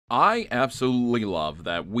I absolutely love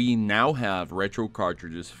that we now have retro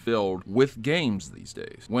cartridges filled with games these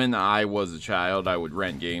days. When I was a child, I would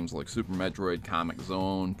rent games like Super Metroid, Comic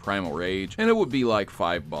Zone, Primal Rage, and it would be like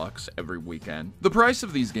 $5 every weekend. The price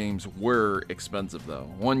of these games were expensive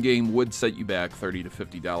though. One game would set you back $30 to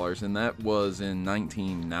 $50, and that was in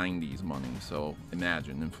 1990s money, so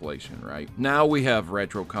imagine inflation, right? Now we have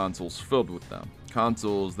retro consoles filled with them.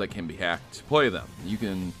 Consoles that can be hacked to play them. You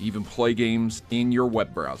can even play games in your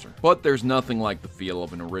web browser. But there's nothing like the feel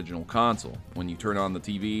of an original console. When you turn on the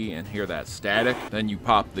TV and hear that static, then you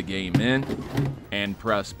pop the game in and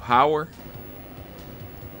press power.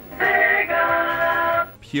 Sega!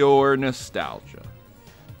 Pure nostalgia.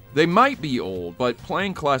 They might be old, but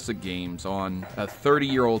playing classic games on a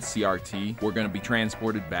 30-year-old CRT, we're going to be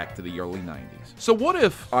transported back to the early 90s. So what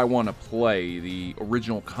if I want to play the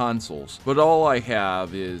original consoles, but all I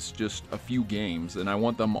have is just a few games and I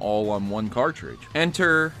want them all on one cartridge?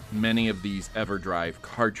 Enter many of these EverDrive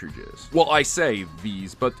cartridges. Well, I say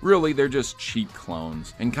these, but really they're just cheap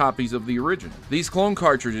clones and copies of the original. These clone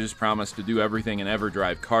cartridges promise to do everything an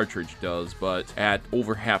EverDrive cartridge does, but at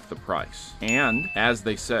over half the price. And, as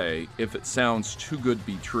they say, if it sounds too good to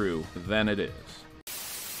be true, then it is.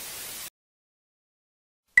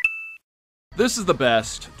 This is the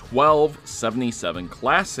best 1277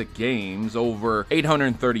 classic games over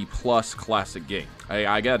 830 plus classic games.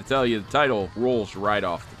 I gotta tell you, the title rolls right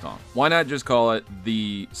off the tongue. Why not just call it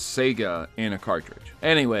the Sega in a cartridge?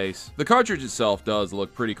 Anyways, the cartridge itself does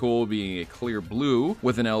look pretty cool, being a clear blue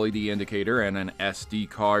with an LED indicator and an SD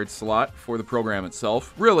card slot for the program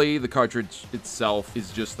itself. Really, the cartridge itself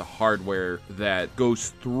is just the hardware that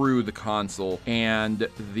goes through the console and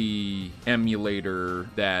the emulator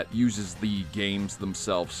that uses the games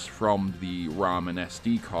themselves from the ROM and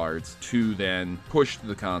SD cards to then push to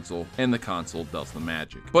the console, and the console does the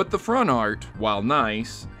magic. But the front art, while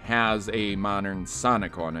nice, has a modern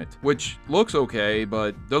Sonic on it, which looks okay,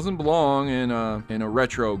 but doesn't belong in a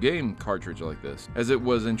retro game cartridge like this, as it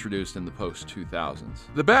was introduced in the post-2000s.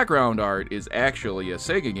 The background art is actually a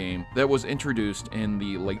Sega game that was introduced in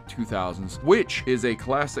the late 2000s, which is a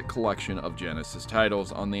classic collection of Genesis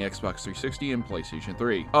titles on the Xbox 360 and PlayStation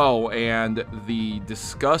 3. Oh, and the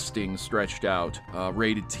disgusting stretched out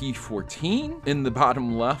rated T14 in the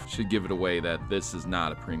bottom left should give it away that this is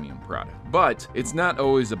not a premium product. But it's not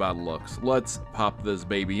always about looks. Let's pop this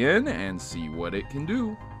baby in and see what it can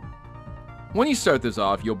do. When you start this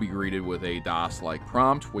off, you'll be greeted with a DOS-like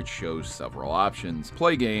prompt, which shows several options: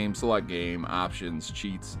 play game, select game, options,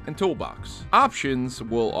 cheats, and toolbox. Options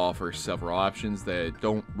will offer several options that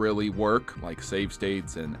don't really work, like save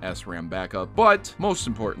states and SRAM backup, but most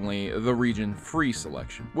importantly, the region-free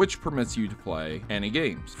selection, which permits you to play any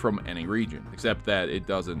games from any region, except that it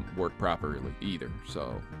doesn't work properly either,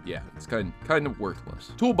 so yeah, it's kind of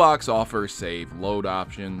worthless. Toolbox offers save load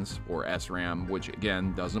options, or SRAM, which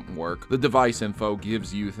again doesn't work. The device info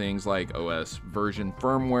gives you things like OS version,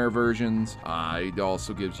 firmware versions. It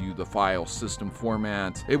also gives you the file system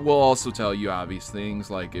format. It will also tell you obvious things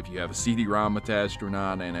like if you have a CD-ROM attached or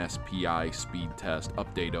not, and SPI speed test,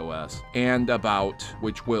 update OS, and about,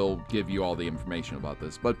 which will give you all the information about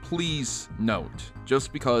this. But please note,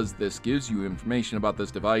 just because this gives you information about this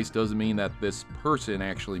device doesn't mean that this person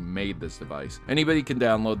actually made this device. Anybody can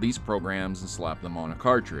download these programs and slap them on a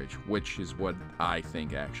cartridge, which is what I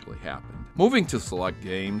think actually happened. Moving to select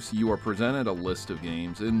games, you are presented a list of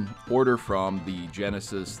games in order from the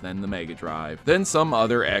Genesis, then the Megadrive, then some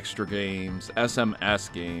other extra games,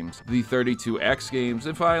 SMS games, the 32X games,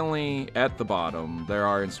 and finally, at the bottom, there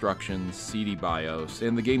are instructions, CD BIOS,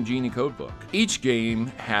 and the Game Genie codebook. Each game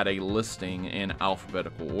had a listing in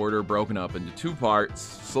alphabetical order broken up into two parts.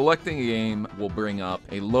 Selecting a game will bring up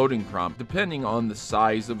a loading prompt. Depending on the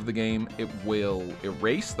size of the game, it will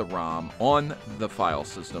erase the ROM on the file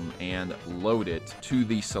system and load it to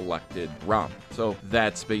the selected ROM. So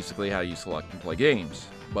that's basically how you select and play games.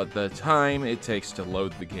 But the time it takes to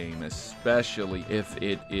load the game, especially if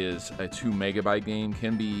it is a 2 megabyte game,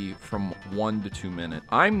 can be from 1 to 2 minutes.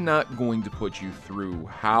 I'm not going to put you through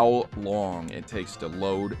how long it takes to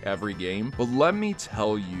load every game, but let me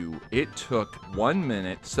tell you, it took 1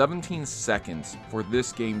 minute, 17 seconds for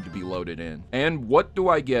this game to be loaded in. And what do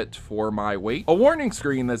I get for my wait? A warning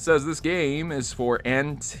screen that says this game is for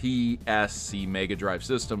NTSC Megadrive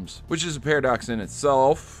systems, which is a paradox in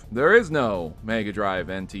itself. There is no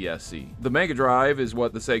Megadrive NTSC. The Megadrive is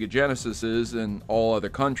what the Sega Genesis is in all other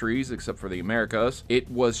countries except for the Americas. It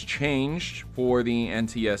was changed for the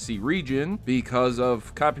NTSC region because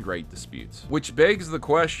of copyright disputes, which begs the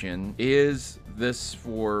question, is this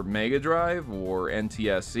for Megadrive or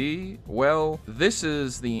NTSC? Well, this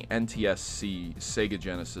is the NTSC Sega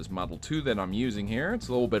Genesis Model 2 that I'm using here. It's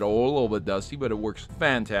a little bit old, a little bit dusty, but it works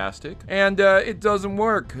fantastic. And it doesn't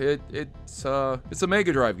work. It's a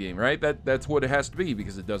Megadrive game, right? That's what it has to be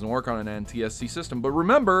because it doesn't work on an NTSC system. But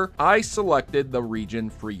remember, I selected the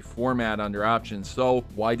region-free format under options, so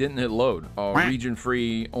why didn't it load?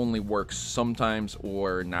 Region-free only works sometimes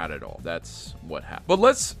or not at all. That's what happened. But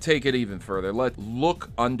let's take it even further. Let's look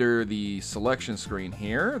under the selection screen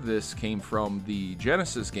here. This came from the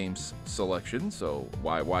Genesis games selection, so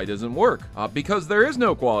why doesn't it work? Because there is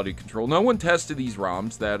no quality control. No one tested these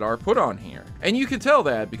ROMs that are put on here. And you can tell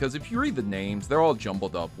that because if you read the names, they're all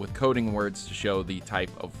jumbled up with coding words to show the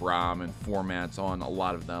type of ROM and formats on a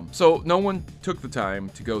lot of them. So no one took the time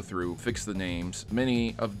to go through, fix the names.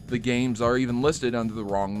 Many of the games are even listed under the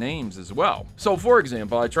wrong names as well. So for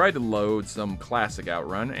example, I tried to load some classic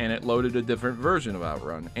Outrun and it loaded a different version of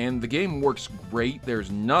Outrun. And the game works great.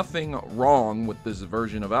 There's nothing wrong with this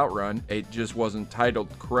version of Outrun. It just wasn't titled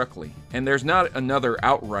correctly. And there's not another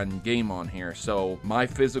Outrun game on here, so my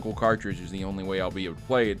physical cartridge is the only way I'll be able to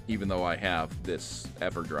play it, even though I have this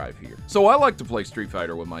EverDrive here. So I like to play Street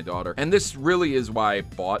Fighter with my daughter, and this really is why I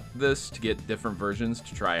bought this, to get different versions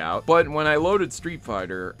to try out. But when I loaded Street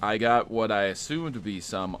Fighter, I got what I assumed to be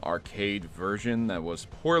some arcade version that was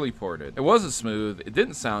poorly ported. It wasn't smooth, it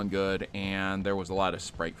didn't sound good, and there was a lot of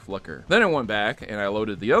sprite flicker. Then I went back and I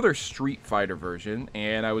loaded the other Street Fighter version,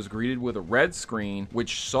 and I was greeted with a red screen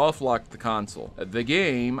which soft locked the console. The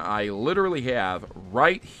game I literally have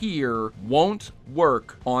right here won't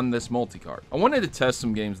work on this multicart. I wanted to test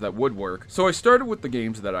some games that would work, so I started with the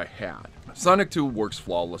games that I had. Sonic 2 works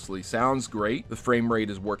flawlessly, sounds great, the frame rate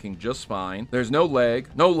is working just fine, there's no lag,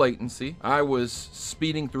 no latency, I was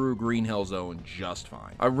speeding through Green Hill Zone just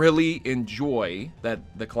fine. I really enjoy that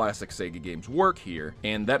the classic Sega games work here,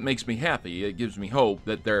 and that makes me happy. It gives me hope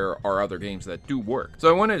that there are other games that do work. So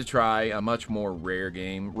I wanted to try a much more rare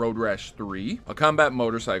game, Road Rash 3, a combat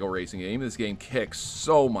motorcycle racing game. This game kicks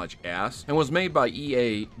so much ass, and was made by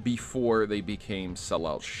EA before they became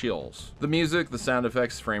sellout shills. The music, the sound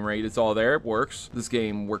effects, frame rate, it's all there. It works. This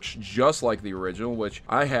game works just like the original, which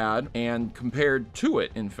I had, and compared to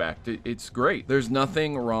it, in fact, it's great. There's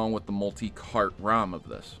nothing wrong with the multi-cart ROM of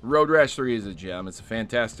this. Road Rash 3 is a gem. It's a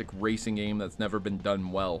fantastic racing game that's never been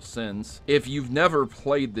done well since. If you've never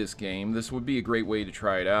played this game, this would be a great way to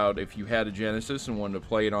try it out if you had a Genesis and wanted to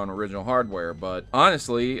play it on original hardware, but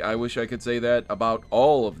honestly, I wish I could say that about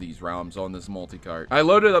all of these ROMs on this multi-cart. I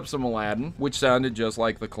loaded up some Aladdin, which sounded just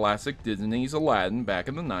like the classic Disney's Aladdin back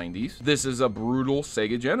in the 90s. This is a brutal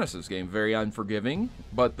Sega Genesis game, very unforgiving,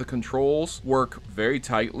 but the controls work very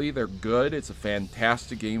tightly. They're good. It's a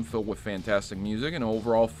fantastic game filled with fantastic music and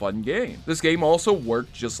overall fun game. This game also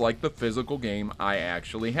worked just like the physical game I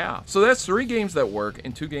actually have. So that's 3 games that work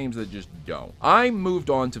and 2 games that just don't. I moved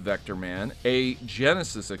on to Vector Man, a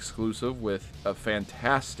Genesis exclusive with a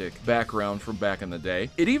fantastic background from back in the day.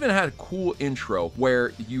 It even had a cool intro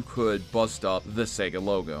where you could bust up the Sega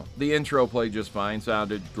logo. The intro played just fine,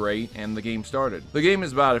 sounded great, and the game started. The game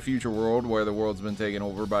is about a future world where the world's been taken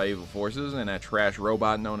over by evil forces, and a trash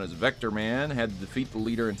robot known as Vector Man had to defeat the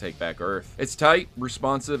leader and take back Earth. It's tight,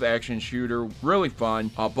 responsive action shooter, really fun,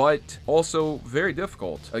 but also very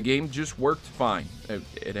difficult. A game just worked fine.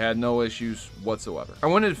 It had no issues whatsoever. I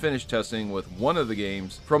wanted to finish testing with one of the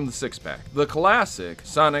games from the 6-pack, the classic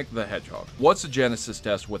Sonic the Hedgehog. What's a Genesis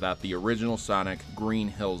test without the original Sonic Green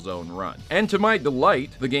Hill Zone run? And to my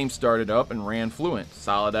delight, the game started up and ran fluent.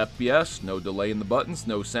 Solid FPS, no delay in the buttons,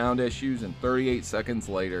 no sound issues, and 38 seconds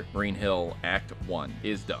later, Green Hill Act 1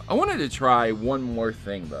 is done. I wanted to try one more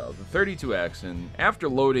thing though, the 32X, and after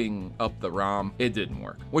loading up the ROM, it didn't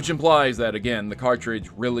work. Which implies that again, the cartridge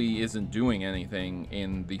really isn't doing anything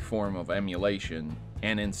in the form of emulation,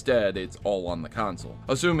 and instead it's all on the console.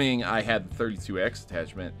 Assuming I had the 32X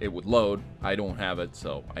attachment, it would load. I don't have it,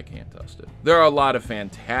 so I can't test it. There are a lot of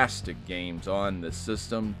fantastic games on this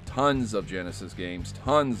system, tons of Genesis games,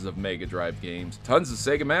 tons of Mega Drive games, tons of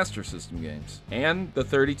Sega Master System games, and the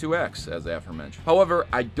 32X, as aforementioned. However,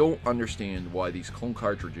 I don't understand why these clone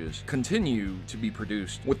cartridges continue to be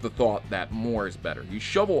produced with the thought that more is better. You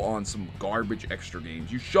shovel on some garbage extra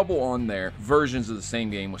games, you shovel on there versions of the same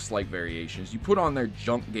game with slight variations, you put on there of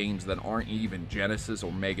junk games that aren't even Genesis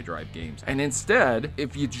or Megadrive games. And instead,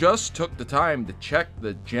 if you just took the time to check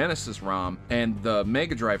the Genesis ROM and the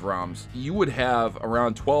Megadrive ROMs, you would have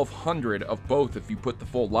around 1,200 of both if you put the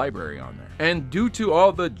full library on there. And due to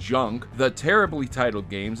all the junk, the terribly titled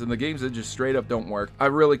games, and the games that just straight up don't work, I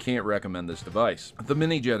really can't recommend this device. The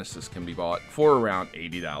Mini Genesis can be bought for around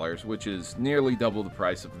 $80, which is nearly double the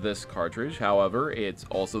price of this cartridge. However, it's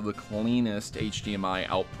also the cleanest HDMI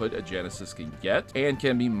output a Genesis can get, and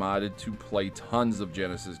can be modded to play tons of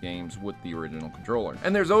Genesis games with the original controller.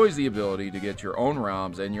 And there's always the ability to get your own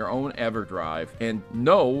ROMs and your own EverDrive and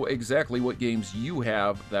know exactly what games you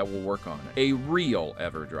have that will work on it. A real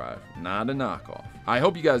EverDrive, not a knockoff. I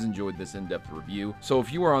hope you guys enjoyed this in-depth review, so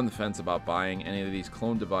if you are on the fence about buying any of these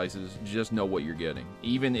clone devices, just know what you're getting.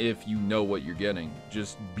 Even if you know what you're getting,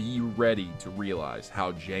 just be ready to realize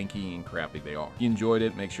how janky and crappy they are. If you enjoyed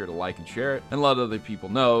it, make sure to like and share it, and let other people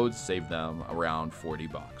know to save them around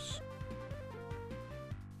 $40.